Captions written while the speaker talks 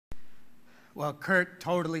Well, Kurt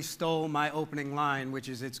totally stole my opening line, which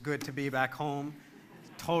is, "It's good to be back home."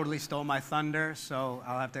 Totally stole my thunder, so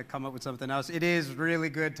I'll have to come up with something else. It is really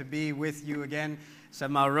good to be with you again,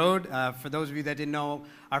 7 Mile Road. For those of you that didn't know,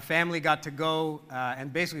 our family got to go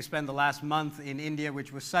and basically spend the last month in India,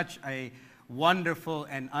 which was such a wonderful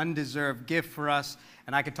and undeserved gift for us.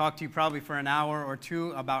 And I could talk to you probably for an hour or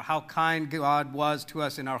two about how kind God was to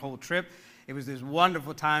us in our whole trip. It was this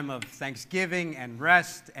wonderful time of thanksgiving and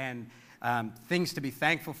rest and things to be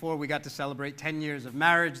thankful for. We got to celebrate 10 years of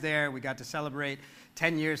marriage there. We got to celebrate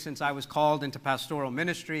 10 years since I was called into pastoral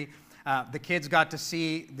ministry. The kids got to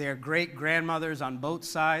see their great-grandmothers on both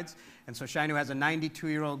sides. And so Shainu has a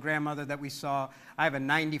 92-year-old grandmother that we saw. I have a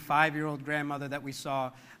 95-year-old grandmother that we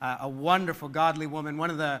saw, a wonderful, godly woman.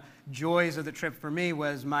 One of the joys of the trip for me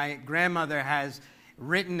was my grandmother has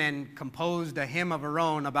written and composed a hymn of her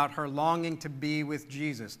own about her longing to be with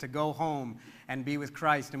Jesus, to go home and be with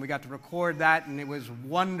Christ. And we got to record that, and it was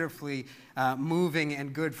wonderfully moving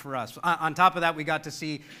and good for us. On top of that, we got to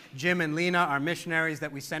see Jim and Lena, our missionaries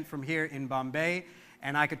that we sent from here in Bombay.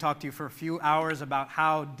 And I could talk to you for a few hours about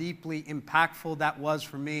how deeply impactful that was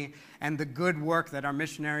for me and the good work that our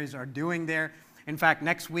missionaries are doing there. In fact,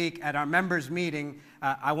 next week at our members meeting,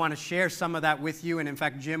 I want to share some of that with you. And in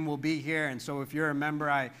fact, Jim will be here. And so if you're a member,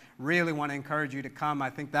 I really want to encourage you to come. I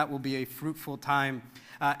think that will be a fruitful time.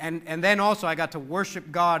 And then also, I got to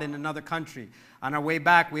worship God in another country. On our way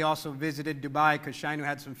back, we also visited Dubai because Shainu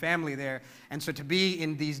had some family there. And so to be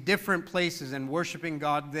in these different places and worshiping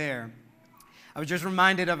God there, I was just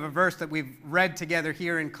reminded of a verse that we've read together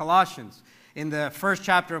here in Colossians. In the first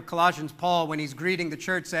chapter of Colossians, Paul, when he's greeting the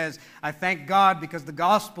church, says, "I thank God because the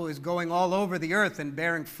gospel is going all over the earth and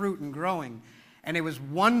bearing fruit and growing." And it was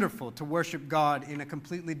wonderful to worship God in a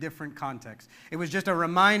completely different context. It was just a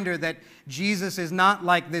reminder that Jesus is not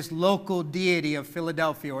like this local deity of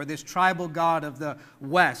Philadelphia or this tribal god of the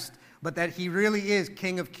West, but that he really is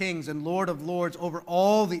King of Kings and Lord of Lords over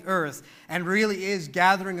all the earth, and really is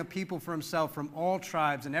gathering a people for himself from all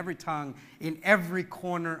tribes and every tongue in every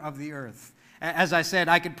corner of the earth. As I said,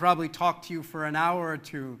 I could probably talk to you for an hour or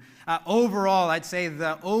two. Overall, I'd say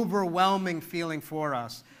the overwhelming feeling for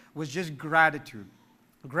us was just gratitude.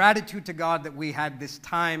 Gratitude to God that we had this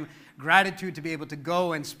time. Gratitude to be able to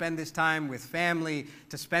go and spend this time with family,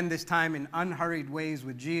 to spend this time in unhurried ways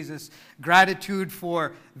with Jesus. Gratitude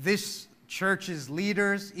for this church's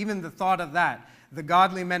leaders, even the thought of that, the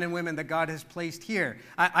godly men and women that God has placed here.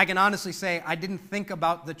 I can honestly say I didn't think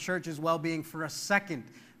about the church's well-being for a second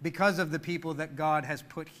because of the people that God has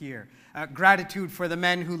put here. Gratitude for the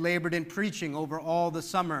men who labored in preaching over all the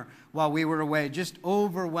summer while we were away. Just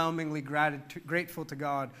overwhelmingly grateful to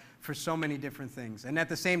God for so many different things. And at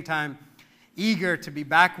the same time, eager to be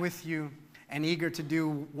back with you and eager to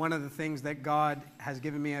do one of the things that God has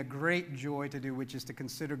given me a great joy to do, which is to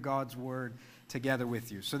consider God's Word together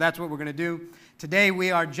with you. So that's what we're going to do. Today we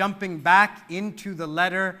are jumping back into the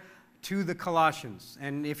letter to the Colossians.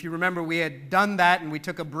 And if you remember, we had done that and we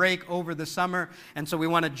took a break over the summer. And so we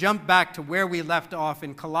want to jump back to where we left off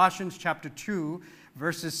in Colossians chapter 2,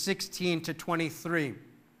 verses 16 to 23.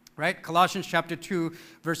 Right? Colossians chapter 2,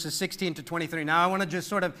 verses 16 to 23. Now, I want to just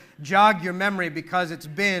sort of jog your memory because it's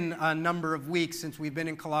been a number of weeks since we've been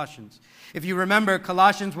in Colossians. If you remember,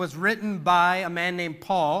 Colossians was written by a man named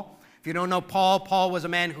Paul. If you don't know Paul, Paul was a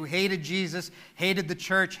man who hated Jesus, hated the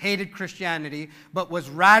church, hated Christianity, but was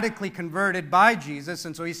radically converted by Jesus.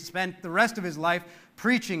 And so he spent the rest of his life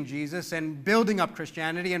preaching Jesus and building up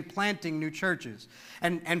Christianity and planting new churches.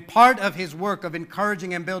 And part of his work of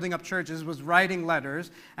encouraging and building up churches was writing letters,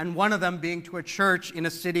 and one of them being to a church in a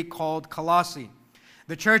city called Colossae.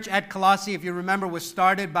 The church at Colossae, if you remember, was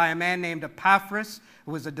started by a man named Epaphras,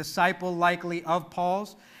 who was a disciple likely of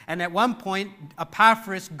Paul's. And at one point,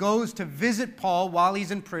 Epaphras goes to visit Paul while he's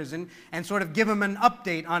in prison and sort of give him an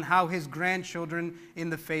update on how his grandchildren in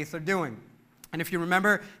the faith are doing. And if you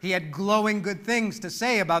remember, he had glowing good things to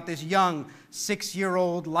say about this young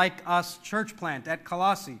 6-year-old like us church plant at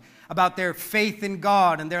Colossae, about their faith in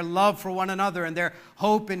God and their love for one another and their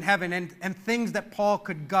hope in heaven and things that Paul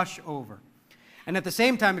could gush over. And at the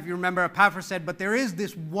same time, if you remember, Epaphras said, but there is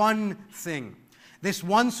this one thing, this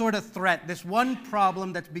one sort of threat, this one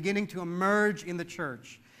problem that's beginning to emerge in the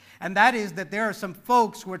church. And that is that there are some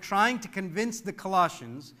folks who are trying to convince the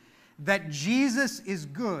Colossians that Jesus is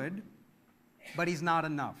good, but he's not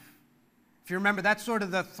enough. If you remember, that's sort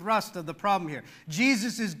of the thrust of the problem here.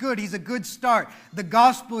 Jesus is good. He's a good start. The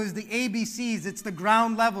gospel is the ABCs. It's the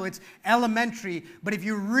ground level. It's elementary. But if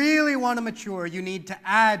you really want to mature, you need to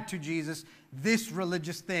add to Jesus this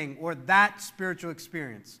religious thing or that spiritual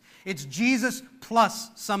experience. It's Jesus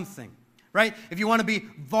plus something. right? If you want to be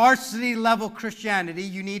varsity level Christianity,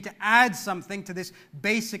 you need to add something to this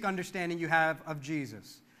basic understanding you have of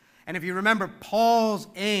Jesus. And if you remember, Paul's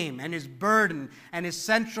aim and his burden and his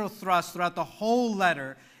central thrust throughout the whole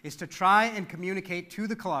letter is to try and communicate to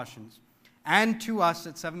the Colossians and to us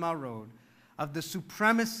at 7 Mile Road of the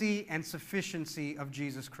supremacy and sufficiency of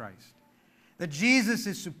Jesus Christ. That Jesus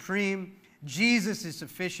is supreme, Jesus is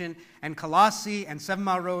sufficient, and Colossae and 7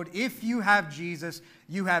 Mile Road, if you have Jesus,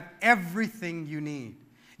 you have everything you need.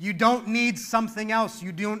 You don't need something else.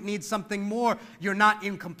 You don't need something more. You're not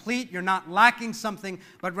incomplete. You're not lacking something,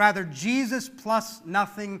 but rather Jesus plus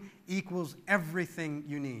nothing equals everything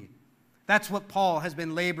you need. That's what Paul has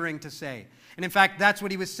been laboring to say. And in fact, that's what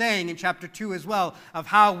he was saying in chapter 2 as well, of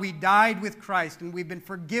how we died with Christ and we've been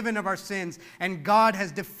forgiven of our sins and God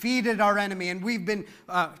has defeated our enemy and we've been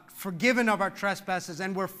forgiven of our trespasses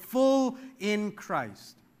and we're full in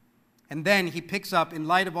Christ. And then he picks up, in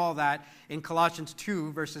light of all that, in Colossians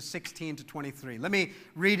 2, verses 16 to 23. Let me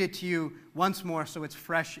read it to you once more so it's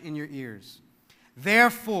fresh in your ears.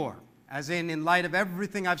 Therefore, as in light of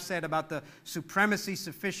everything I've said about the supremacy,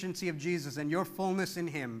 sufficiency of Jesus and your fullness in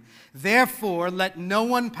him, therefore let no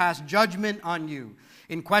one pass judgment on you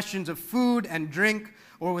in questions of food and drink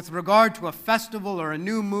or with regard to a festival or a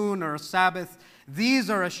new moon or a Sabbath. These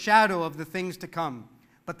are a shadow of the things to come,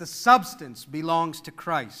 but the substance belongs to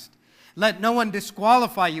Christ. Let no one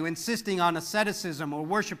disqualify you, insisting on asceticism or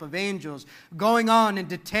worship of angels, going on in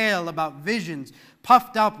detail about visions,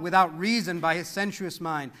 puffed up without reason by his sensuous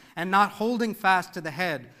mind, and not holding fast to the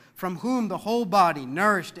head, from whom the whole body,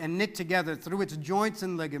 nourished and knit together through its joints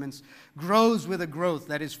and ligaments, grows with a growth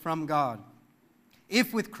that is from God.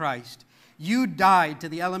 If with Christ you died to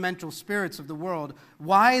the elemental spirits of the world,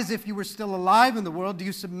 why, as if you were still alive in the world, do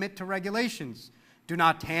you submit to regulations? Do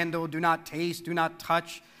not handle, do not taste, do not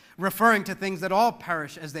touch, referring to things that all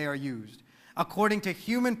perish as they are used, according to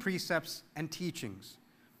human precepts and teachings.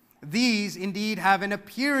 These indeed have an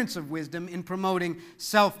appearance of wisdom in promoting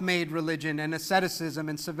self-made religion and asceticism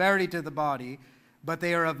and severity to the body, but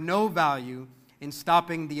they are of no value in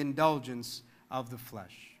stopping the indulgence of the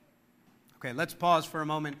flesh. Okay, let's pause for a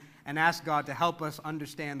moment and ask God to help us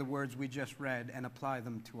understand the words we just read and apply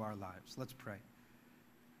them to our lives. Let's pray.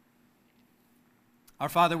 Our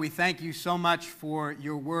Father, we thank you so much for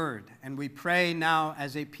your word, and we pray now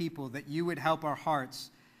as a people that you would help our hearts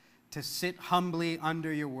to sit humbly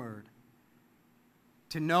under your word,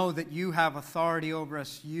 to know that you have authority over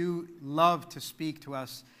us, you love to speak to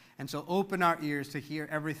us, and so open our ears to hear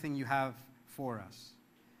everything you have for us.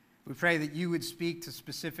 We pray that you would speak to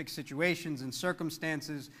specific situations and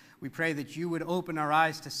circumstances. We pray that you would open our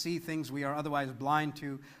eyes to see things we are otherwise blind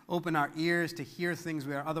to, open our ears to hear things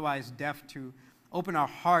we are otherwise deaf to, open our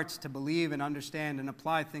hearts to believe and understand and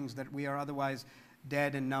apply things that we are otherwise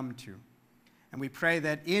dead and numb to. And we pray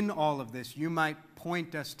that in all of this, you might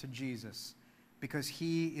point us to Jesus, because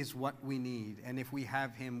he is what we need. And if we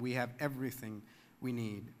have him, we have everything we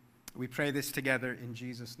need. We pray this together in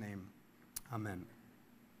Jesus' name. Amen.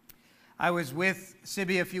 I was with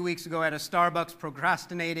Sibby a few weeks ago at a Starbucks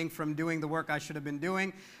procrastinating from doing the work I should have been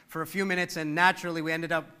doing for a few minutes, and naturally we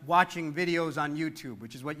ended up watching videos on YouTube,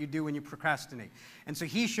 which is what you do when you procrastinate. And so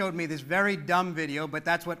he showed me this very dumb video, but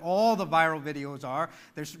that's what all the viral videos are.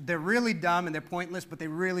 They're really dumb and they're pointless, but they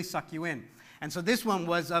really suck you in. And so this one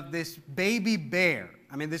was of this baby bear.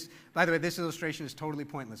 I mean, by the way, this illustration is totally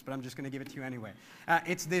pointless, but I'm just going to give it to you anyway.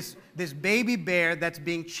 It's this baby bear that's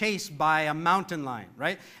being chased by a mountain lion,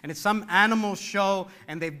 right? And it's some animal show,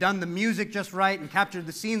 and they've done the music just right and captured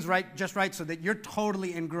the scenes just right so that you're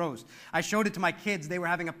totally engrossed. I showed it to my kids. They were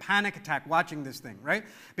having a panic attack watching this thing, right?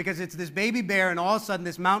 Because it's this baby bear, and all of a sudden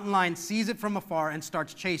this mountain lion sees it from afar and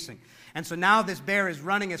starts chasing. And so now this bear is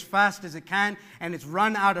running as fast as it can, and it's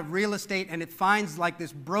run out of real estate, and it finds like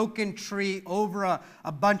this broken tree over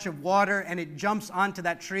a bunch of water, and it jumps onto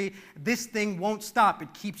that tree. This thing won't stop.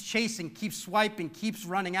 It keeps chasing, keeps swiping, keeps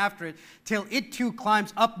running after it, till it too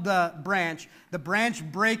climbs up the branch. The branch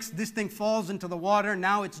breaks, this thing falls into the water,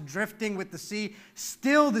 now it's drifting with the sea.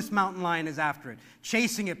 Still this mountain lion is after it,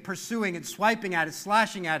 chasing it, pursuing it, swiping at it,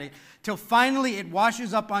 slashing at it, till finally it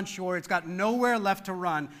washes up on shore. It's got nowhere left to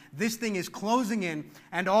run. This thing is closing in,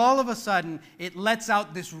 and all of a sudden it lets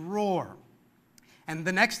out this roar. And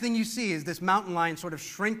the next thing you see is this mountain lion sort of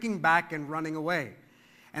shrinking back and running away.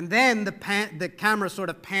 And then the camera sort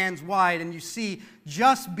of pans wide, and you see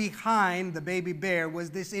just behind the baby bear was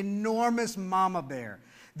this enormous mama bear.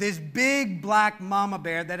 This big black mama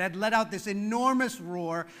bear that had let out this enormous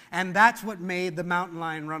roar, and that's what made the mountain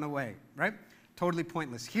lion run away, right? Totally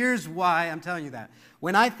pointless. Here's why I'm telling you that.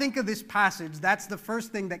 When I think of this passage, that's the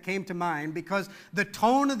first thing that came to mind, because the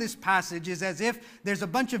tone of this passage is as if there's a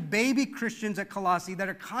bunch of baby Christians at Colossae that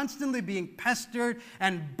are constantly being pestered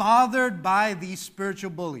and bothered by these spiritual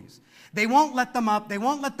bullies. They won't let them up. They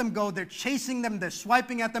won't let them go. They're chasing them. They're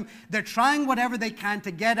swiping at them. They're trying whatever they can to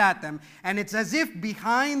get at them. And it's as if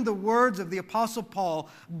behind the words of the Apostle Paul,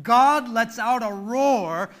 God lets out a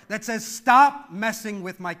roar that says, stop messing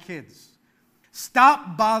with my kids.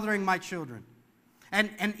 Stop bothering my children. And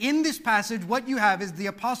in this passage, what you have is the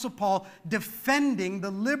Apostle Paul defending the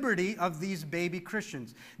liberty of these baby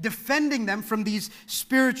Christians, defending them from these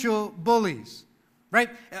spiritual bullies, right?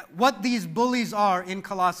 What these bullies are in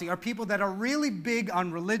Colossae are people that are really big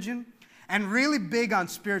on religion and really big on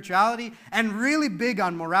spirituality and really big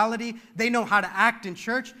on morality. They know how to act in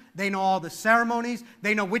church. They know all the ceremonies.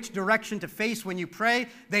 They know which direction to face when you pray.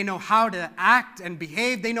 They know how to act and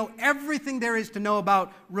behave. They know everything there is to know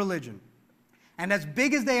about religion. And as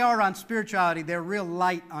big as they are on spirituality, they're real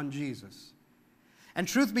light on Jesus. And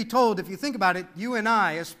truth be told, if you think about it, you and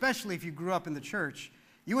I, especially if you grew up in the church,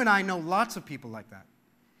 you and I know lots of people like that.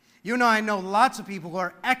 You and I know lots of people who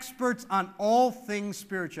are experts on all things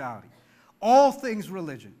spirituality, all things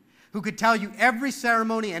religion, who could tell you every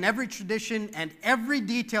ceremony and every tradition and every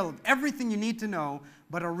detail of everything you need to know,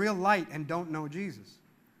 but are real light and don't know Jesus.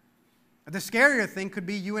 The scarier thing could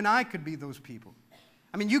be you and I could be those people.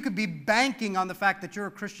 I mean, you could be banking on the fact that you're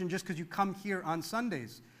a Christian just because you come here on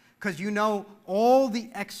Sundays, because you know all the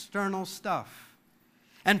external stuff.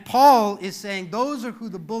 And Paul is saying those are who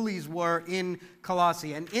the bullies were in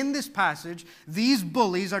Colossae. And in this passage, these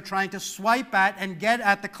bullies are trying to swipe at and get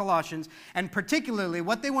at the Colossians. And particularly,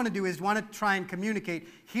 what they want to do is want to try and communicate,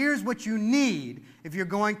 here's what you need if you're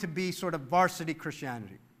going to be sort of varsity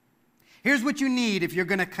Christianity. Here's what you need if you're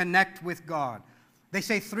going to connect with God. They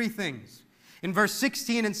say three things. In verse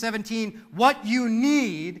 16 and 17, what you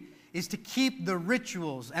need is to keep the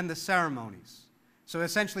rituals and the ceremonies. So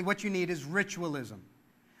essentially what you need is ritualism.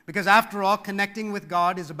 Because after all, connecting with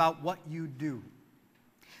God is about what you do.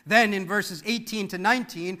 Then in verses 18 to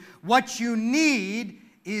 19, what you need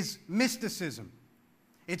is mysticism.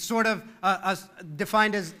 It's sort of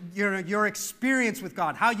defined as your experience with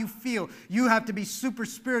God, how you feel. You have to be super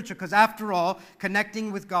spiritual because after all,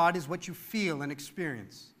 connecting with God is what you feel and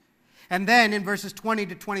experience. And then in verses 20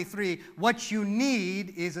 to 23, what you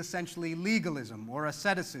need is essentially legalism or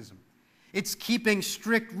asceticism. It's keeping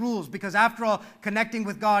strict rules because after all, connecting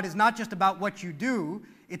with God is not just about what you do,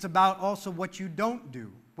 it's about also what you don't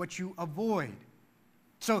do, what you avoid.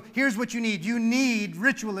 So here's what you need. You need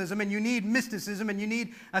ritualism and you need mysticism and you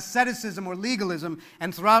need asceticism or legalism.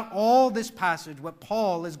 And throughout all this passage, what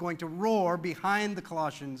Paul is going to roar behind the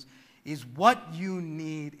Colossians is what you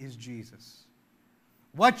need is Jesus.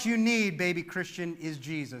 What you need, baby Christian, is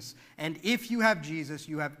Jesus. And if you have Jesus,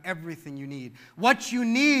 you have everything you need. What you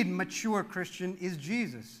need, mature Christian, is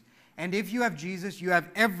Jesus. And if you have Jesus, you have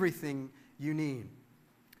everything you need.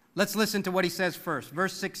 Let's listen to what he says first.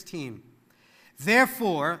 Verse 16.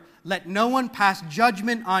 Therefore, let no one pass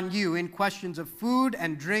judgment on you in questions of food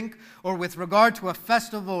and drink or with regard to a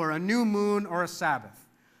festival or a new moon or a Sabbath.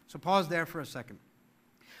 So pause there for a second.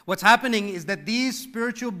 What's happening is that these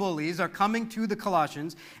spiritual bullies are coming to the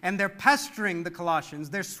Colossians and they're pestering the Colossians,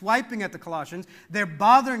 they're swiping at the Colossians, they're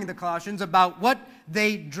bothering the Colossians about what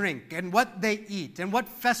they drink and what they eat and what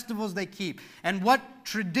festivals they keep and what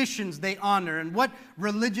traditions they honor and what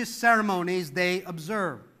religious ceremonies they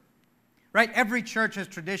observe. Right? Every church has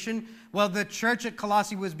tradition. Well, the church at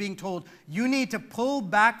Colossae was being told, you need to pull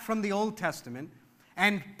back from the Old Testament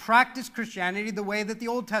and practice Christianity the way that the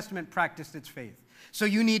Old Testament practiced its faith. So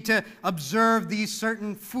you need to observe these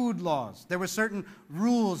certain food laws. There were certain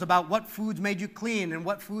rules about what foods made you clean and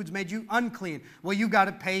what foods made you unclean. Well, you've got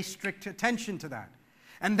to pay strict attention to that.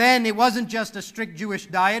 And then it wasn't just a strict Jewish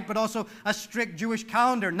diet, but also a strict Jewish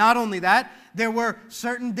calendar. Not only that, there were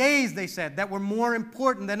certain days, they said, that were more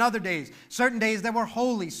important than other days. Certain days that were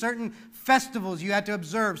holy, certain festivals you had to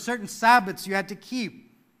observe, certain Sabbaths you had to keep.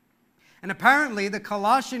 And apparently the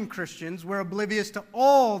Colossian Christians were oblivious to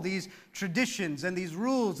all these traditions and these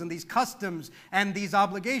rules and these customs and these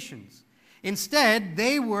obligations. Instead,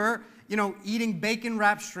 they were, eating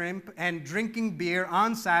bacon-wrapped shrimp and drinking beer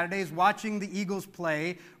on Saturdays, watching the Eagles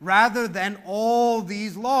play, rather than all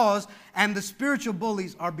these laws, and the spiritual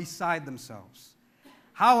bullies are beside themselves.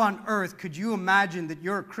 How on earth could you imagine that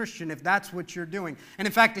you're a Christian if that's what you're doing? And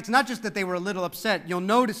in fact, it's not just that they were a little upset. You'll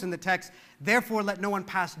notice in the text, therefore let no one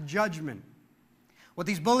pass judgment. What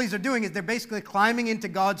these bullies are doing is they're basically climbing into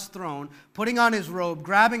God's throne, putting on his robe,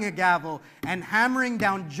 grabbing a gavel, and hammering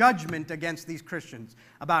down judgment against these Christians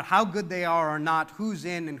about how good they are or not, who's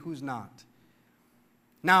in and who's not.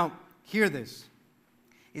 Now, hear this.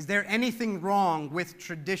 Is there anything wrong with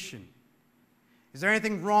tradition? Is there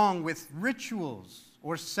anything wrong with rituals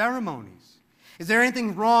or ceremonies? Is there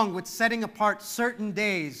anything wrong with setting apart certain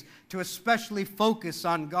days to especially focus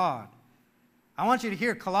on God? I want you to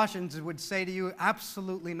hear Colossians would say to you,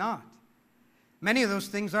 absolutely not. Many of those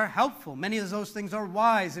things are helpful. Many of those things are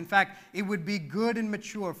wise. In fact, it would be good and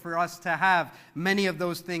mature for us to have many of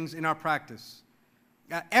those things in our practice.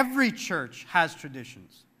 Every church has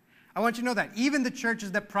traditions. I want you to know that. Even the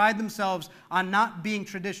churches that pride themselves on not being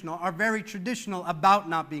traditional are very traditional about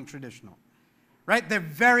not being traditional. Right? They're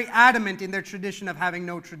very adamant in their tradition of having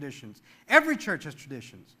no traditions. Every church has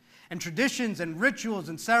traditions. And traditions and rituals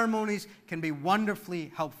and ceremonies can be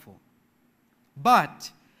wonderfully helpful. But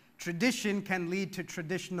tradition can lead to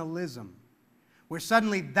traditionalism, where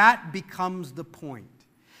suddenly that becomes the point.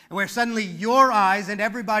 And where suddenly your eyes and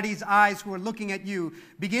everybody's eyes who are looking at you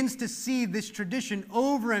begins to see this tradition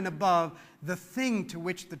over and above the thing to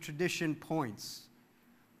which the tradition points.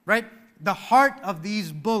 Right? The heart of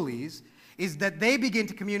these bullies is that they begin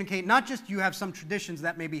to communicate not just you have some traditions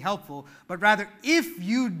that may be helpful, but rather if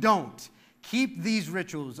you don't keep these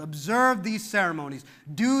rituals, observe these ceremonies,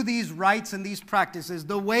 do these rites and these practices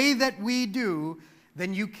the way that we do,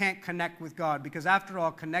 then you can't connect with God. Because after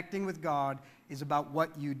all, connecting with God is about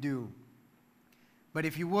what you do. But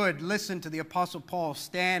if you would, listen to the Apostle Paul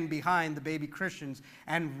stand behind the baby Christians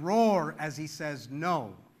and roar as he says,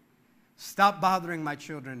 no, stop bothering my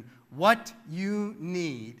children. What you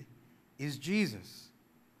need is Jesus.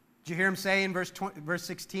 Did you hear him say in verse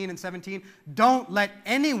 16 and 17? Don't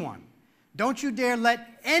you dare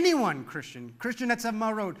let anyone, Christian at 7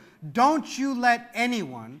 Mile Road, don't you let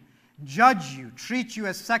anyone judge you, treat you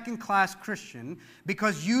as second-class Christian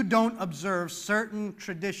because you don't observe certain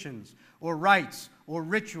traditions or rites or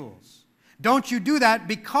rituals. Don't you do that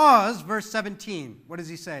because, verse 17, what does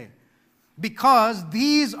he say? Because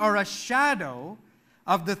these are a shadow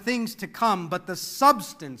of the things to come, but the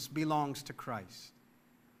substance belongs to Christ.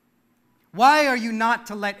 Why are you not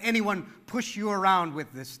to let anyone push you around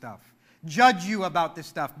with this stuff, judge you about this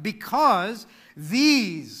stuff? Because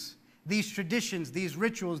these traditions, these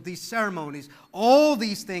rituals, these ceremonies, all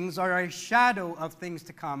these things are a shadow of things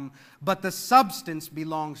to come, but the substance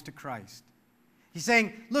belongs to Christ. He's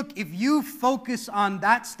saying, look, if you focus on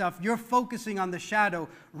that stuff, you're focusing on the shadow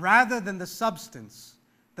rather than the substance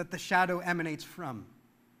that the shadow emanates from.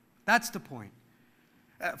 That's the point.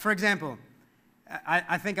 For example,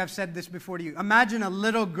 I think I've said this before to you. Imagine a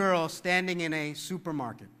little girl standing in a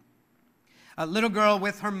supermarket. A little girl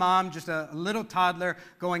with her mom, just a little toddler,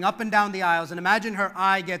 going up and down the aisles. And imagine her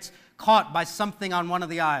eye gets caught by something on one of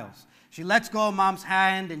the aisles. She lets go of mom's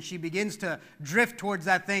hand and she begins to drift towards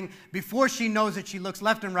that thing. Before she knows it, she looks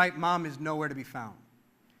left and right. Mom is nowhere to be found.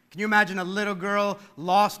 Can you imagine a little girl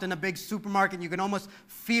lost in a big supermarket? You can almost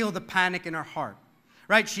feel the panic in her heart.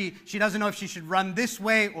 Right? She doesn't know if she should run this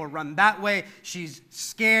way or run that way. She's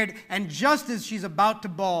scared. And just as she's about to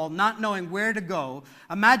bawl, not knowing where to go,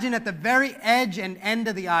 imagine at the very edge and end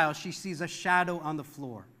of the aisle, she sees a shadow on the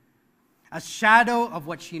floor. A shadow of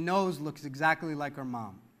what she knows looks exactly like her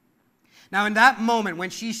mom. Now, in that moment, when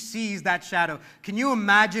she sees that shadow, can you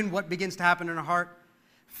imagine what begins to happen in her heart?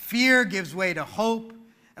 Fear gives way to hope.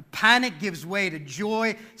 Panic gives way to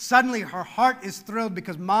joy. Suddenly, her heart is thrilled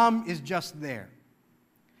because mom is just there.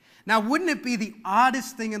 Now, wouldn't it be the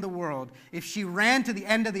oddest thing in the world if she ran to the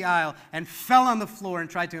end of the aisle and fell on the floor and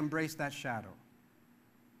tried to embrace that shadow?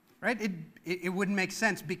 Right? It wouldn't make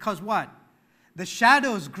sense because what? The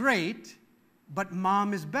shadow's great, but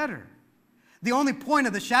mom is better. The only point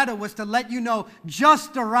of the shadow was to let you know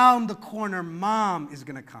just around the corner, mom is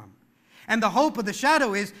going to come. And the hope of the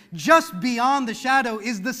shadow is just beyond the shadow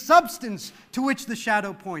is the substance to which the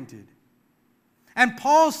shadow pointed. And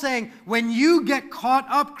Paul's saying, when you get caught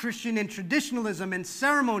up, Christian, in traditionalism and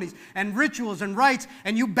ceremonies and rituals and rites,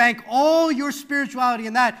 and you bank all your spirituality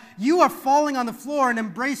in that, you are falling on the floor and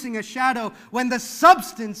embracing a shadow when the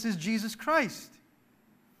substance is Jesus Christ.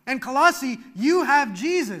 And Colossae, you have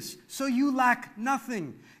Jesus, so you lack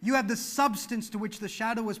nothing. You have the substance to which the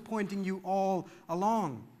shadow was pointing you all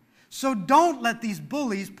along. So don't let these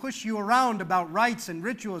bullies push you around about rites and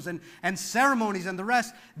rituals and ceremonies and the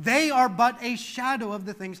rest. They are but a shadow of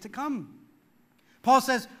the things to come. Paul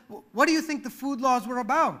says, what do you think the food laws were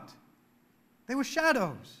about? They were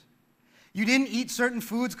shadows. You didn't eat certain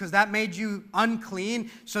foods because that made you unclean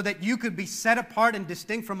so that you could be set apart and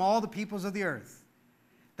distinct from all the peoples of the earth.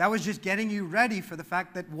 That was just getting you ready for the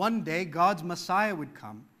fact that one day God's Messiah would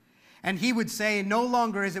come. And he would say, no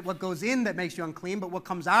longer is it what goes in that makes you unclean, but what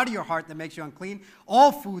comes out of your heart that makes you unclean.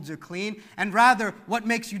 All foods are clean. And rather, what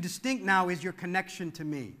makes you distinct now is your connection to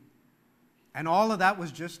me. And all of that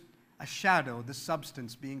was just a shadow, the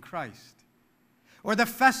substance being Christ. Or the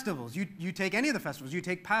festivals. You take any of the festivals. You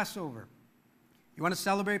take Passover. You want to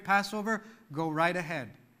celebrate Passover? Go right ahead.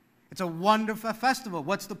 It's a wonderful festival.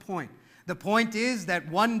 What's the point? The point is that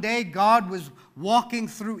one day God was walking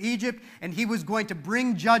through Egypt and he was going to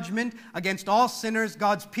bring judgment against all sinners.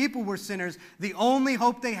 God's people were sinners. The only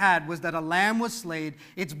hope they had was that a lamb was slain,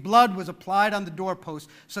 its blood was applied on the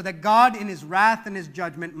doorpost, so that God in his wrath and his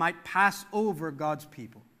judgment might pass over God's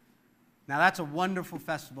people. Now that's a wonderful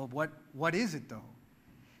festival. What is it though?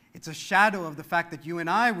 It's a shadow of the fact that you and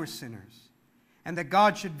I were sinners, and that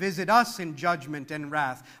God should visit us in judgment and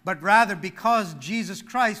wrath. But rather, because Jesus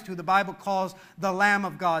Christ, who the Bible calls the Lamb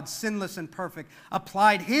of God, sinless and perfect,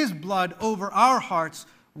 applied his blood over our hearts,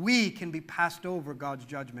 we can be passed over God's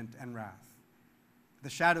judgment and wrath. The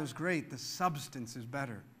shadow's great, the substance is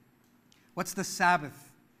better. What's the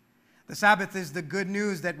Sabbath? The Sabbath is the good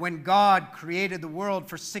news that when God created the world,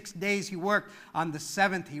 for 6 days he worked, on the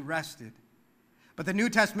seventh he rested. But the New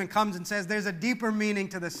Testament comes and says there's a deeper meaning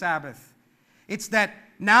to the Sabbath. It's that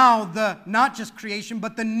now not just creation,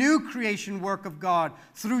 but the new creation work of God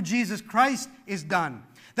through Jesus Christ is done.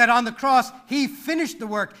 That on the cross, he finished the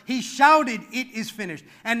work. He shouted, "It is finished."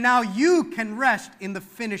 And now you can rest in the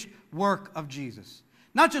finished work of Jesus.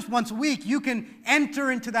 Not just once a week. You can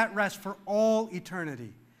enter into that rest for all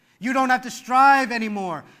eternity. You don't have to strive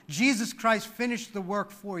anymore. Jesus Christ finished the work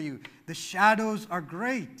for you. The shadows are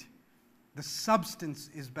great. The substance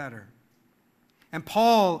is better. And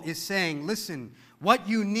Paul is saying, listen, what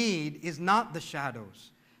you need is not the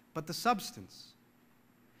shadows, but the substance.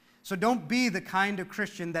 So don't be the kind of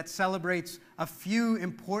Christian that celebrates a few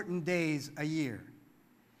important days a year.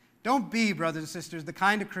 Don't be, brothers and sisters, the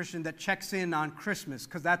kind of Christian that checks in on Christmas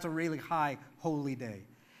because that's a really high holy day.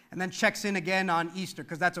 And then checks in again on Easter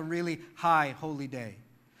because that's a really high holy day.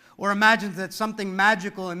 Or imagines that something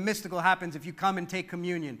magical and mystical happens if you come and take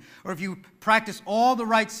communion. Or if you practice all the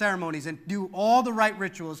right ceremonies and do all the right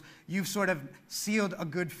rituals, you've sort of sealed a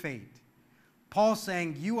good fate. Paul's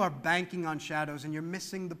saying you are banking on shadows and you're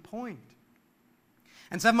missing the point.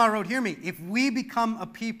 And 7 Mile Road, hear me. If we become a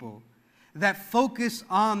people that focus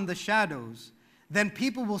on the shadows, then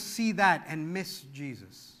people will see that and miss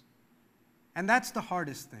Jesus. And that's the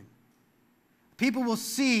hardest thing. People will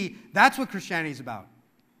see that's what Christianity is about.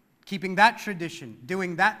 Keeping that tradition,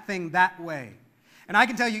 doing that thing that way. And I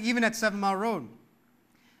can tell you, even at 7 Mile Road,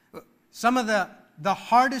 some of the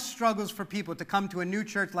hardest struggles for people to come to a new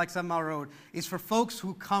church like 7 Mile Road is for folks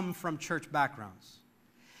who come from church backgrounds.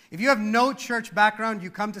 If you have no church background,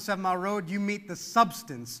 you come to 7 Mile Road, you meet the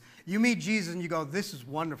substance. You meet Jesus and you go, this is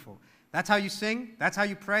wonderful. That's how you sing, that's how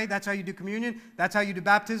you pray, that's how you do communion, that's how you do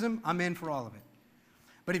baptism. I'm in for all of it.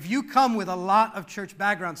 But if you come with a lot of church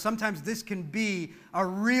background, sometimes this can be a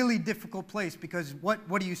really difficult place because what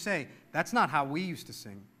do you say? That's not how we used to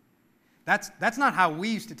sing. That's not how we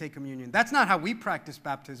used to take communion. That's not how we practiced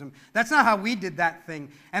baptism. That's not how we did that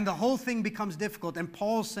thing. And the whole thing becomes difficult. And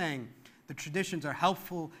Paul's saying the traditions are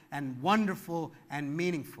helpful and wonderful and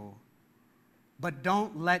meaningful, but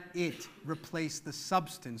don't let it replace the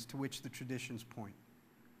substance to which the traditions point.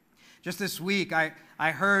 Just this week,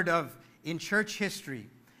 I heard of, in church history,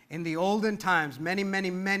 in the olden times, many,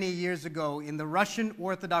 many, many years ago, in the Russian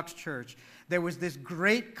Orthodox Church, there was this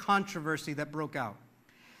great controversy that broke out.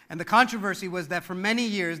 And the controversy was that for many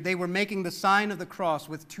years, they were making the sign of the cross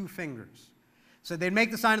with 2 fingers. So they'd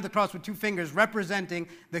make the sign of the cross with 2 fingers, representing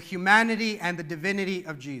the humanity and the divinity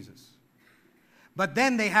of Jesus. But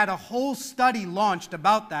then they had a whole study launched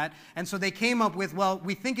about that, and so they came up with, well,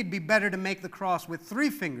 we think it'd be better to make the cross with 3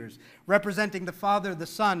 fingers, representing the Father, the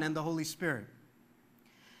Son, and the Holy Spirit.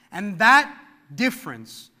 And that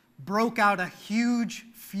difference broke out a huge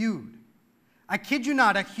feud. I kid you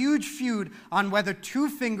not, a huge feud on whether 2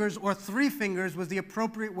 fingers or 3 fingers was the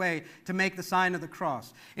appropriate way to make the sign of the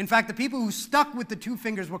cross. In fact, the people who stuck with the 2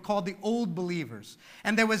 fingers were called the Old Believers.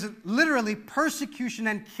 And there was literally persecution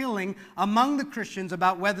and killing among the Christians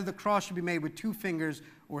about whether the cross should be made with 2 fingers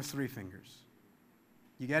or 3 fingers.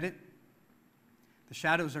 You get it? The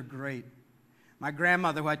shadows are great. My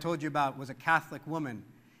grandmother, who I told you about, was a Catholic woman.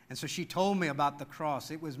 And so she told me about the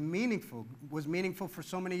cross. It was meaningful. It was meaningful for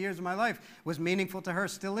so many years of my life. It was meaningful to her,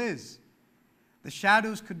 still is. The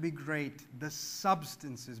shadows could be great. The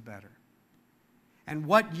substance is better. And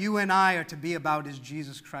what you and I are to be about is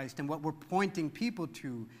Jesus Christ. And what we're pointing people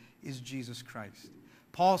to is Jesus Christ.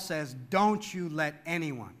 Paul says, don't you let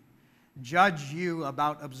anyone judge you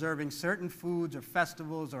about observing certain foods or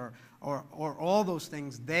festivals or all those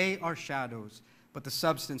things. They are shadows, but the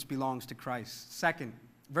substance belongs to Christ. Second,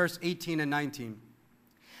 verse 18 and 19.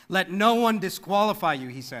 Let no one disqualify you,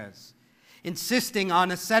 he says, insisting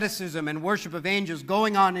on asceticism and worship of angels,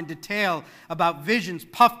 going on in detail about visions,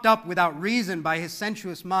 puffed up without reason by his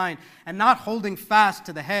sensuous mind, and not holding fast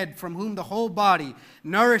to the head, from whom the whole body,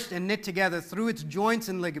 nourished and knit together through its joints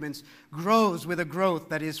and ligaments, grows with a growth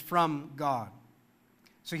that is from God.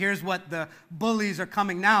 So here's what the bullies are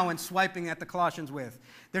coming now and swiping at the Colossians with.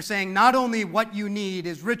 They're saying not only what you need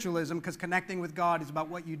is ritualism, because connecting with God is about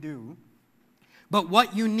what you do, but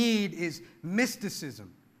what you need is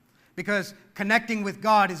mysticism. Because connecting with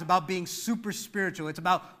God is about being super spiritual. It's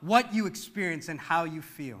about what you experience and how you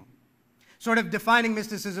feel. Sort of defining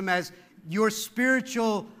mysticism as your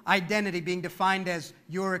spiritual identity being defined as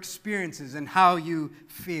your experiences and how you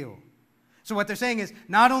feel. So what they're saying is,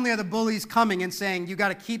 not only are the bullies coming and saying, you got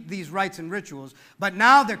to keep these rites and rituals, but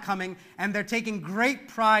now they're coming and they're taking great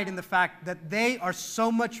pride in the fact that they are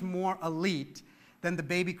so much more elite than the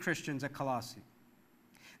baby Christians at Colossae.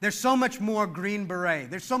 They're so much more Green Beret.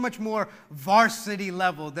 They're so much more varsity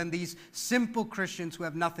level than these simple Christians who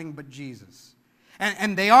have nothing but Jesus.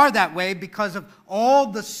 And they are that way because of all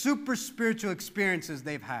the super spiritual experiences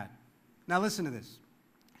they've had. Now listen to this.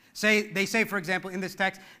 They say, for example, in this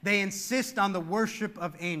text, they insist on the worship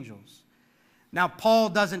of angels. Now, Paul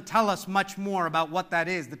doesn't tell us much more about what that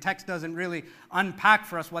is. The text doesn't really unpack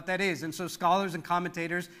for us what that is. And so scholars and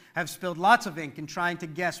commentators have spilled lots of ink in trying to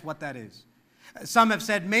guess what that is. Some have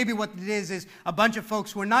said maybe what it is a bunch of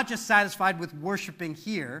folks who are not just satisfied with worshiping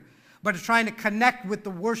here, but are trying to connect with the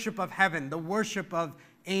worship of heaven, the worship of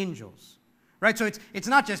angels. Right? So it's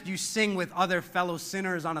not just you sing with other fellow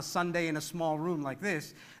sinners on a Sunday in a small room like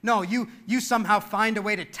this. No, you somehow find a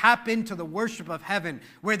way to tap into the worship of heaven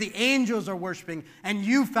where the angels are worshiping, and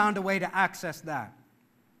you found a way to access that.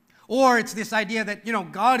 Or it's this idea that,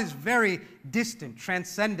 God is very distant,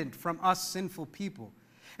 transcendent from us sinful people.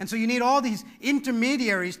 And so you need all these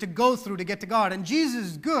intermediaries to go through to get to God. And Jesus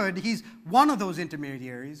is good. He's one of those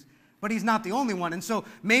intermediaries, but he's not the only one. And so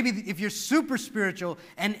maybe if you're super spiritual,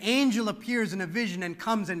 an angel appears in a vision and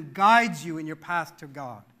comes and guides you in your path to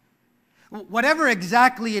God. Whatever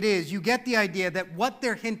exactly it is, you get the idea that what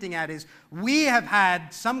they're hinting at is we have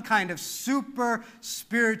had some kind of super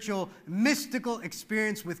spiritual, mystical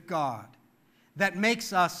experience with God that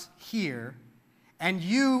makes us here. And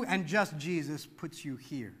you and just Jesus puts you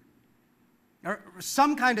here. Or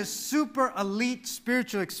some kind of super elite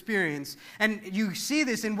spiritual experience. And you see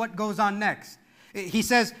this in what goes on next. He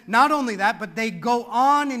says, not only that, but they go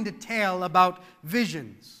on in detail about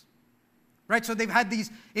visions. Right? So they've had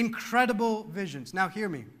these incredible visions. Now hear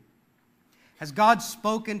me. Has God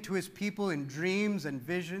spoken to his people in dreams and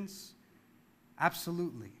visions?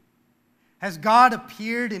 Absolutely. Has God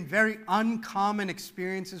appeared in very uncommon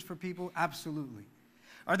experiences for people? Absolutely.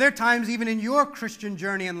 Are there times even in your Christian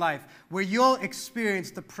journey in life where you'll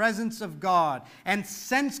experience the presence of God and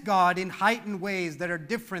sense God in heightened ways that are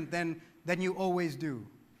different than you always do?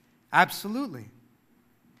 Absolutely.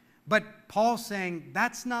 But Paul's saying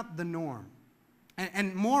that's not the norm.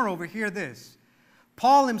 And moreover, hear this.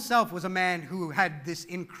 Paul himself was a man who had this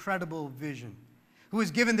incredible vision, who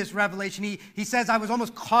was given this revelation. He says, I was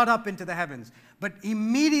almost caught up into the heavens. But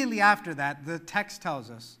immediately after that, the text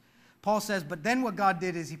tells us, Paul says, but then what God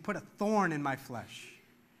did is he put a thorn in my flesh,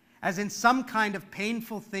 as in some kind of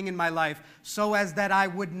painful thing in my life, so as that I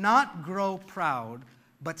would not grow proud,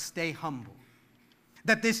 but stay humble.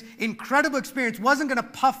 That this incredible experience wasn't going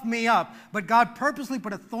to puff me up, but God purposely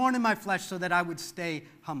put a thorn in my flesh so that I would stay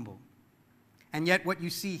humble. And yet what you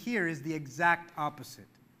see here is the exact opposite.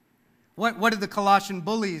 What did the Colossian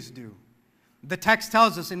bullies do? The text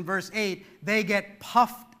tells us in verse 8, they get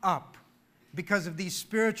puffed up because of these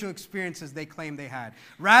spiritual experiences they claim they had.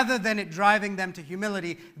 Rather than it driving them to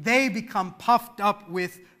humility, they become puffed up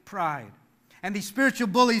with pride. And these spiritual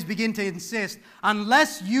bullies begin to insist,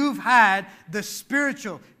 unless you've had the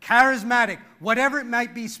spiritual, charismatic, whatever it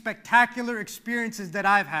might be, spectacular experiences that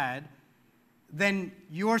I've had, then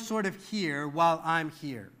you're sort of here while I'm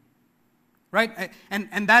here. Right?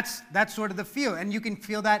 And that's sort of the feel. And you can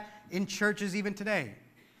feel that in churches even today.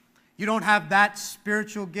 You don't have that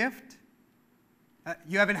spiritual gift.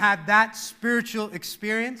 You haven't had that spiritual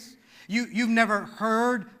experience. You've never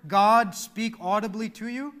heard God speak audibly to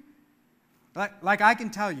you. Like I can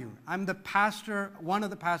tell you, I'm the pastor, one of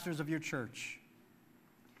the pastors of your church.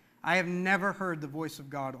 I have never heard the voice of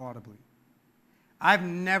God audibly. I've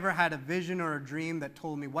never had a vision or a dream that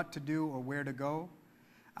told me what to do or where to go.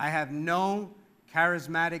 I have no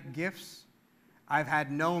charismatic gifts. I've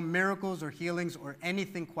had no miracles or healings or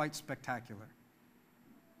anything quite spectacular.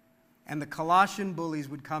 And the Colossian bullies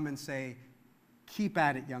would come and say, keep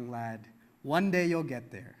at it, young lad. One day you'll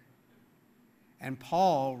get there. And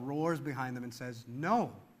Paul roars behind them and says,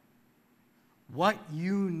 no. What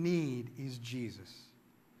you need is Jesus.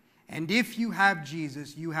 And if you have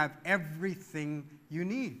Jesus, you have everything you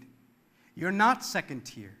need. You're not second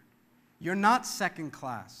tier. You're not second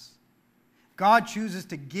class. God chooses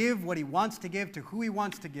to give what he wants to give to who he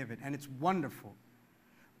wants to give it, and it's wonderful.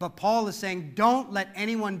 But Paul is saying, don't let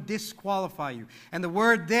anyone disqualify you. And the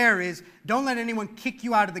word there is, don't let anyone kick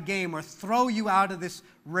you out of the game or throw you out of this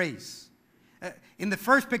race. In the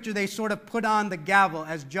first picture, they sort of put on the gavel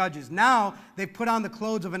as judges. Now, they put on the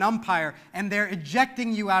clothes of an umpire, and they're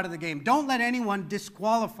ejecting you out of the game. Don't let anyone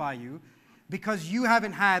disqualify you because you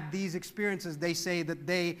haven't had these experiences they say that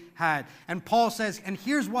they had. And Paul says, and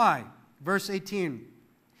here's why. Verse 18,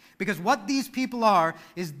 because what these people are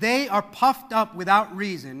is they are puffed up without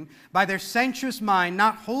reason by their sensuous mind,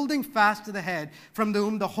 not holding fast to the head, from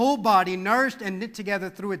whom the whole body, nourished and knit together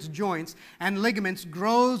through its joints and ligaments,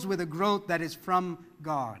 grows with a growth that is from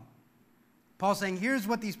God. Paul's saying, here's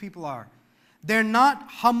what these people are. They're not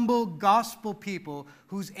humble gospel people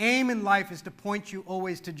whose aim in life is to point you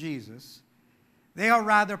always to Jesus. They are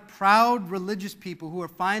rather proud religious people who are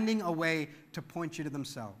finding a way to point you to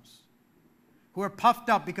themselves, who are puffed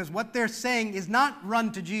up because what they're saying is not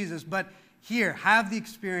run to Jesus, but here, have the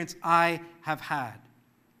experience I have had.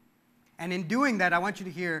 And in doing that, I want you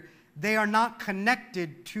to hear, they are not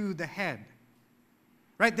connected to the head.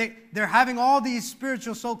 Right? They're having all these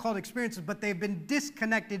spiritual so-called experiences, but they've been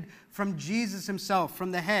disconnected from Jesus himself,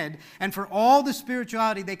 from the head. And for all the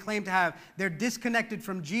spirituality they claim to have, they're disconnected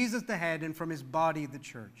from Jesus, the head, and from his body, the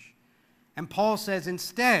church. And Paul says,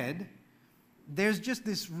 instead, there's just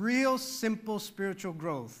this real simple spiritual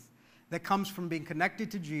growth that comes from being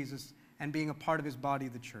connected to Jesus and being a part of his body,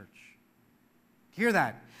 the church. Hear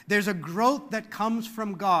that. There's a growth that comes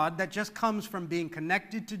from God that just comes from being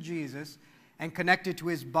connected to Jesus and connected to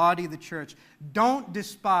his body, the church. Don't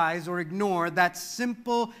despise or ignore that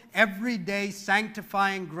simple, everyday,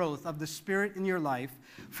 sanctifying growth of the Spirit in your life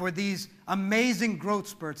for these amazing growth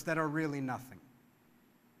spurts that are really nothing.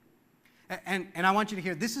 And I want you to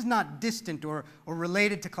hear, this is not distant or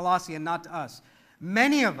related to Colossae and not to us.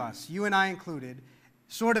 Many of us, you and I included,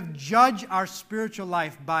 sort of judge our spiritual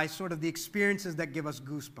life by sort of the experiences that give us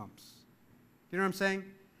goosebumps. You know what I'm saying?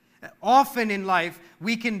 Often in life,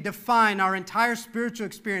 we can define our entire spiritual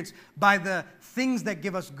experience by the things that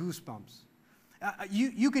give us goosebumps.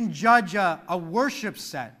 You can judge a worship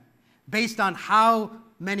set based on how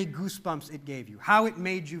many goosebumps it gave you, how it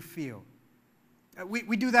made you feel.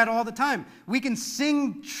 We do that all the time. We can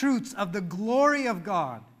sing truths of the glory of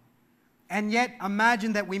God and yet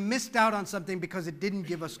imagine that we missed out on something because it didn't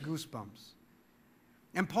give us goosebumps.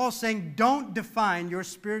 And Paul's saying, don't define your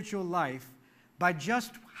spiritual life by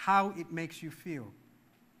just how it makes you feel.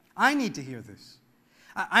 I need to hear this.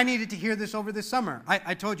 I needed to hear this over this summer.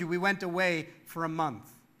 I told you we went away for a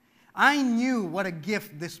month. I knew what a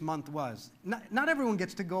gift this month was. Not everyone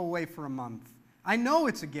gets to go away for a month. I know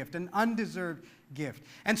it's a gift, an undeserved gift.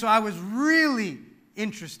 And so I was really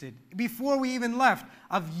interested, before we even left,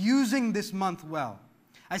 of using this month well.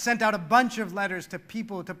 I sent out a bunch of letters to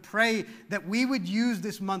people to pray that we would use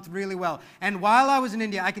this month really well. And while I was in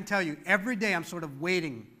India, I can tell you, every day I'm sort of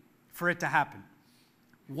waiting for it to happen.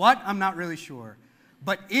 What? I'm not really sure.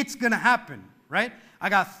 But it's going to happen, right? I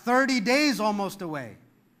got 30 days almost away.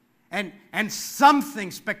 And something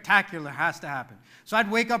spectacular has to happen. So I'd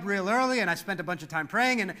wake up real early, and I spent a bunch of time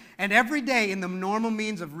praying. And every day, in the normal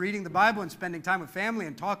means of reading the Bible and spending time with family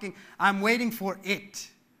and talking, I'm waiting for it.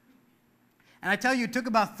 And I tell you, it took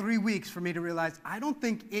about 3 weeks for me to realize, I don't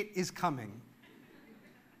think it is coming.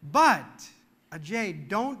 But, Ajay,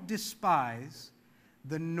 don't despise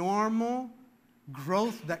the normal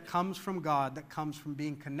growth that comes from God, that comes from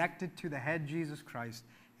being connected to the head, Jesus Christ,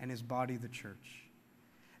 and his body, the church.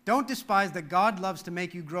 Don't despise that God loves to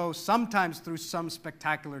make you grow sometimes through some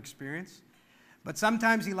spectacular experience, but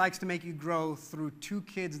sometimes he likes to make you grow through 2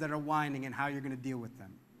 kids that are whining and how you're going to deal with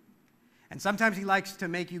them. And sometimes he likes to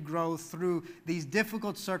make you grow through these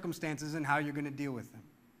difficult circumstances and how you're going to deal with them.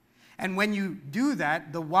 And when you do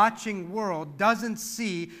that, the watching world doesn't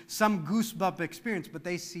see some goosebump experience, but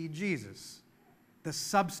they see Jesus, the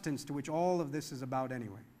substance to which all of this is about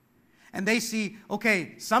anyway. And they see,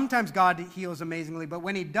 okay, sometimes God heals amazingly, but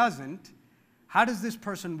when he doesn't, how does this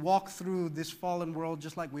person walk through this fallen world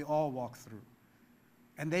just like we all walk through?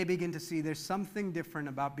 And they begin to see there's something different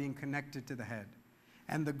about being connected to the head.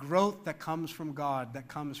 and the growth that comes from God, that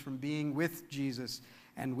comes from being with Jesus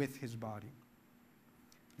and with his body.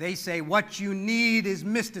 They say what you need is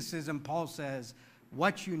mysticism. Paul says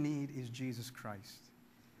what you need is Jesus Christ.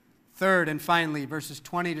 Third and finally, verses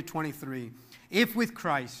 20 to 23. If with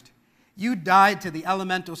Christ you died to the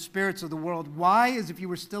elemental spirits of the world, why, as if you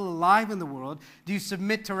were still alive in the world, do you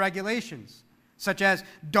submit to regulations such as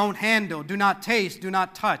don't handle, do not taste, do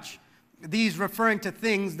not touch? These referring to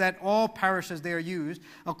things that all perish as they are used,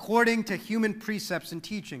 according to human precepts and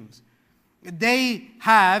teachings. They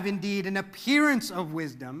have, indeed, an appearance of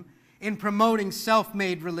wisdom in promoting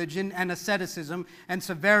self-made religion and asceticism and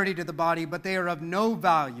severity to the body, but they are of no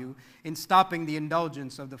value in stopping the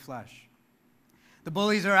indulgence of the flesh. The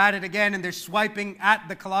bullies are at it again, and they're swiping at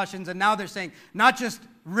the Colossians, and now they're saying not just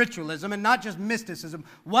ritualism and not just mysticism.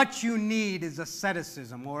 What you need is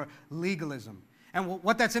asceticism or legalism. And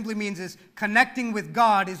what that simply means is connecting with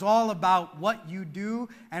God is all about what you do,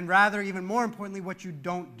 and rather, even more importantly, what you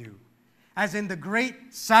don't do. As in the great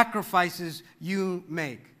sacrifices you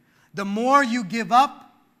make. The more you give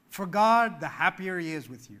up for God, the happier he is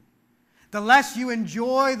with you. The less you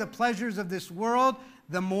enjoy the pleasures of this world,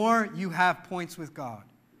 the more you have points with God.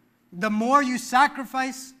 The more you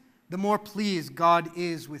sacrifice, the more pleased God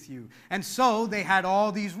is with you. And so they had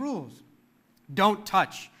all these rules. Don't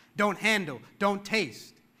touch, don't handle, don't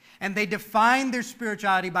taste. And they defined their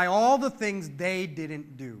spirituality by all the things they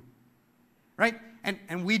didn't do. Right?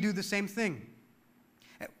 And we do the same thing.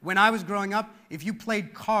 When I was growing up, if you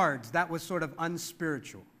played cards, that was sort of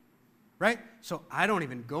unspiritual. Right? So I don't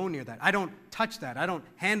even go near that. I don't touch that. I don't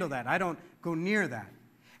handle that. I don't go near that.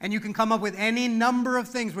 And you can come up with any number of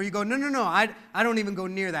things where you go, no, I don't even go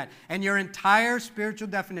near that. And your entire spiritual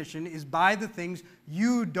definition is by the things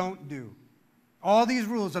you don't do. All these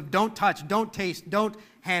rules of don't touch, don't taste, don't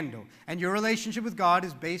handle. And your relationship with God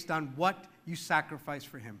is based on what you sacrifice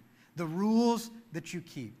for him. The rules that you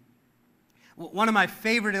keep. One of my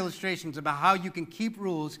favorite illustrations about how you can keep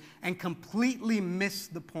rules and completely miss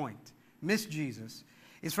the point, miss Jesus,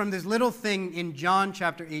 is from this little thing in John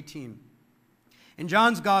chapter 18. In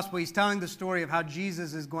John's gospel, he's telling the story of how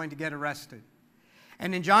Jesus is going to get arrested.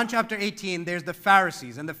 And in John chapter 18, there's the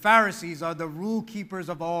Pharisees. And the Pharisees are the rule keepers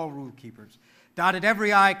of all rule keepers. Dotted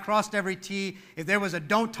every I, crossed every T. If there was a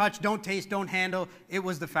don't touch, don't taste, don't handle, it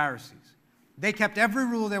was the Pharisees. They kept every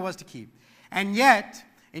rule there was to keep. And yet,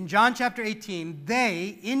 in John chapter 18,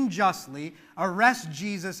 they unjustly arrest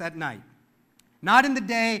Jesus at night. Not in the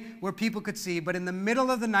day where people could see, but in the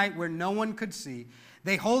middle of the night where no one could see.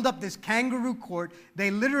 They hold up this kangaroo court. They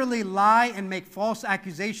literally lie and make false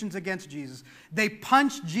accusations against Jesus. They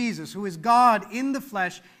punch Jesus, who is God in the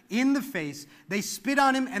flesh, in the face. They spit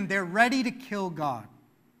on him, and they're ready to kill God. Do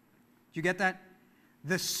you get that?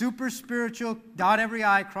 The super spiritual, dot every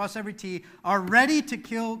I, cross every T, are ready to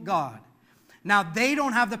kill God. Now, they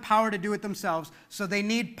don't have the power to do it themselves, so they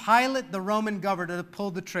need Pilate, the Roman governor, to pull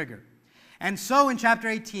the trigger. And so in chapter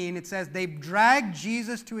 18, it says they dragged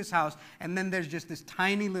Jesus to his house, and then there's just this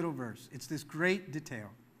tiny little verse. It's this great detail.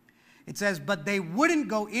 It says, but they wouldn't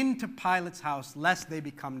go into Pilate's house lest they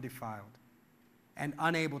become defiled and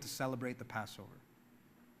unable to celebrate the Passover.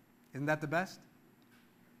 Isn't that the best?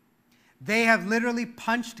 They have literally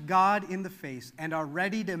punched God in the face and are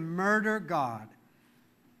ready to murder God.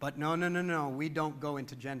 But no, we don't go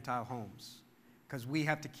into Gentile homes because we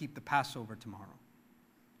have to keep the Passover tomorrow.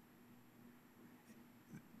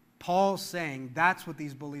 Paul's saying that's what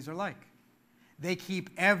these bullies are like. They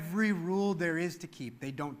keep every rule there is to keep.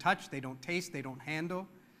 They don't touch, they don't taste, they don't handle,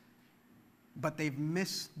 but they've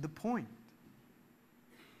missed the point.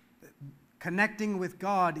 Connecting with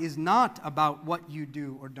God is not about what you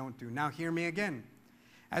do or don't do. Now hear me again.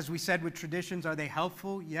 As we said with traditions, are they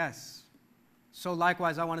helpful? Yes. So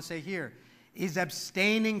likewise, I want to say here, is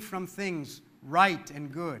abstaining from things right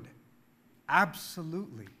and good?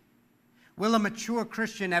 Absolutely. Will a mature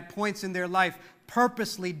Christian at points in their life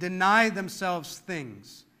purposely deny themselves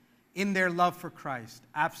things in their love for Christ?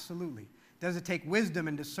 Absolutely. Does it take wisdom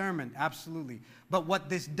and discernment? Absolutely. But what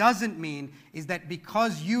this doesn't mean is that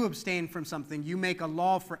because you abstain from something, you make a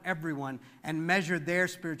law for everyone and measure their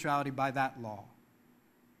spirituality by that law.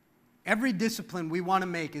 Every discipline we want to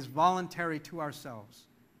make is voluntary to ourselves.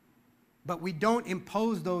 But we don't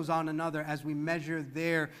impose those on another as we measure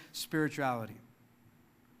their spirituality.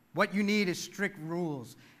 What you need is strict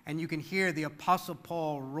rules, and you can hear the Apostle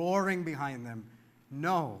Paul roaring behind them.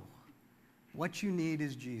 No, what you need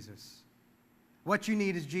is Jesus. What you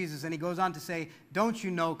need is Jesus. And he goes on to say, don't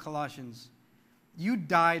you know, Colossians, you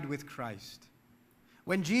died with Christ.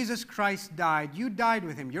 When Jesus Christ died, you died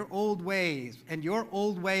with him. Your old ways and your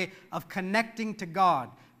old way of connecting to God,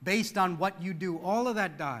 based on what you do. All of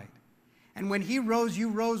that died. And when he rose, you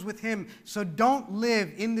rose with him. So don't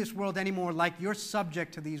live in this world anymore like you're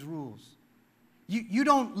subject to these rules. You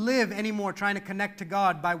don't live anymore trying to connect to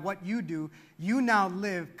God by what you do. You now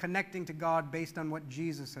live connecting to God based on what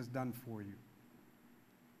Jesus has done for you.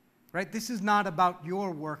 Right? This is not about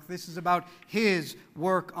your work. This is about his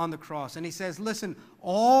work on the cross. And he says, listen,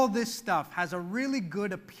 all this stuff has a really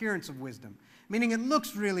good appearance of wisdom, meaning it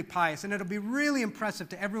looks really pious and it'll be really impressive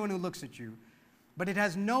to everyone who looks at you, but it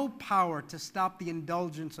has no power to stop the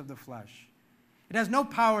indulgence of the flesh. It has no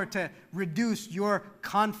power to reduce your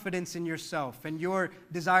confidence in yourself and your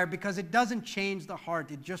desire, because it doesn't change the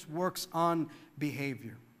heart. It just works on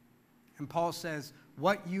behavior. And Paul says,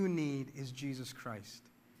 what you need is Jesus Christ.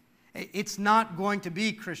 It's not going to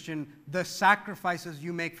be, Christian, the sacrifices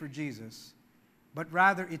you make for Jesus, but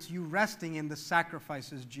rather it's you resting in the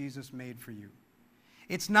sacrifices Jesus made for you.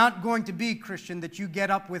 It's not going to be, Christian, that you get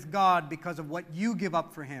up with God because of what you give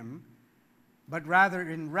up for him, but rather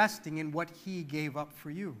in resting in what he gave up for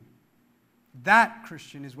you. That,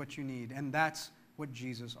 Christian, is what you need, and that's what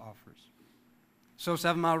Jesus offers. So,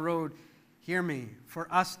 7 Mile Road, hear me. For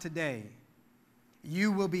us today,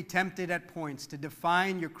 you will be tempted at points to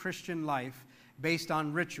define your Christian life based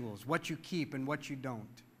on rituals, what you keep and what you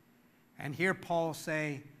don't. And hear Paul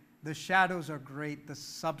say, the shadows are great, the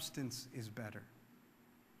substance is better.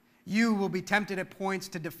 You will be tempted at points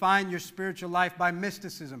to define your spiritual life by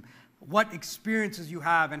mysticism, what experiences you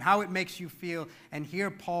have and how it makes you feel. And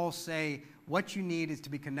hear Paul say, what you need is to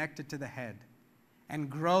be connected to the head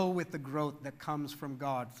and grow with the growth that comes from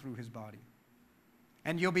God through his body.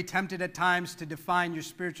 And you'll be tempted at times to define your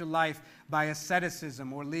spiritual life by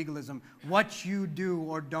asceticism or legalism, what you do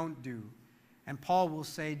or don't do. And Paul will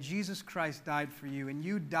say, Jesus Christ died for you, and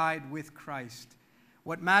you died with Christ.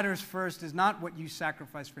 What matters first is not what you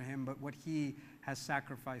sacrifice for him, but what he has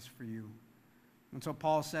sacrificed for you. And so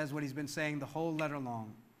Paul says what he's been saying the whole letter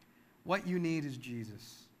long. What you need is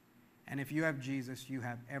Jesus. And if you have Jesus, you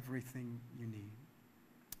have everything you need.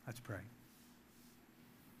 Let's pray.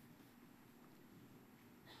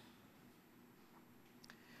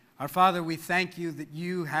 Our Father, we thank you that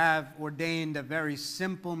you have ordained a very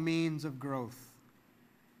simple means of growth.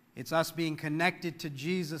 It's us being connected to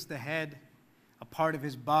Jesus, the head, a part of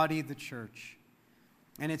his body, the church.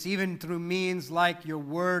 And it's even through means like your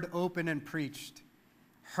word opened and preached,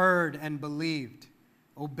 heard and believed,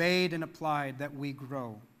 obeyed and applied, that we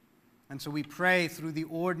grow. And so we pray through the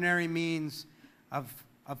ordinary means of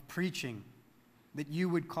preaching that you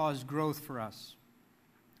would cause growth for us.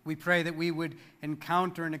 We pray that we would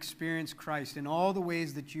encounter and experience Christ in all the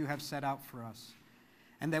ways that you have set out for us,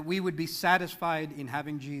 and that we would be satisfied in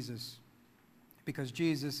having Jesus, because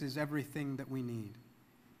Jesus is everything that we need.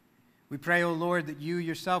 We pray, O Lord, that you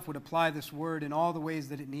yourself would apply this word in all the ways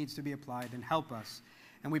that it needs to be applied and help us.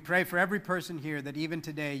 And we pray for every person here that even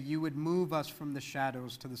today you would move us from the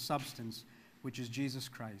shadows to the substance, which is Jesus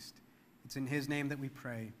Christ. It's in his name that we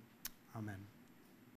pray. Amen.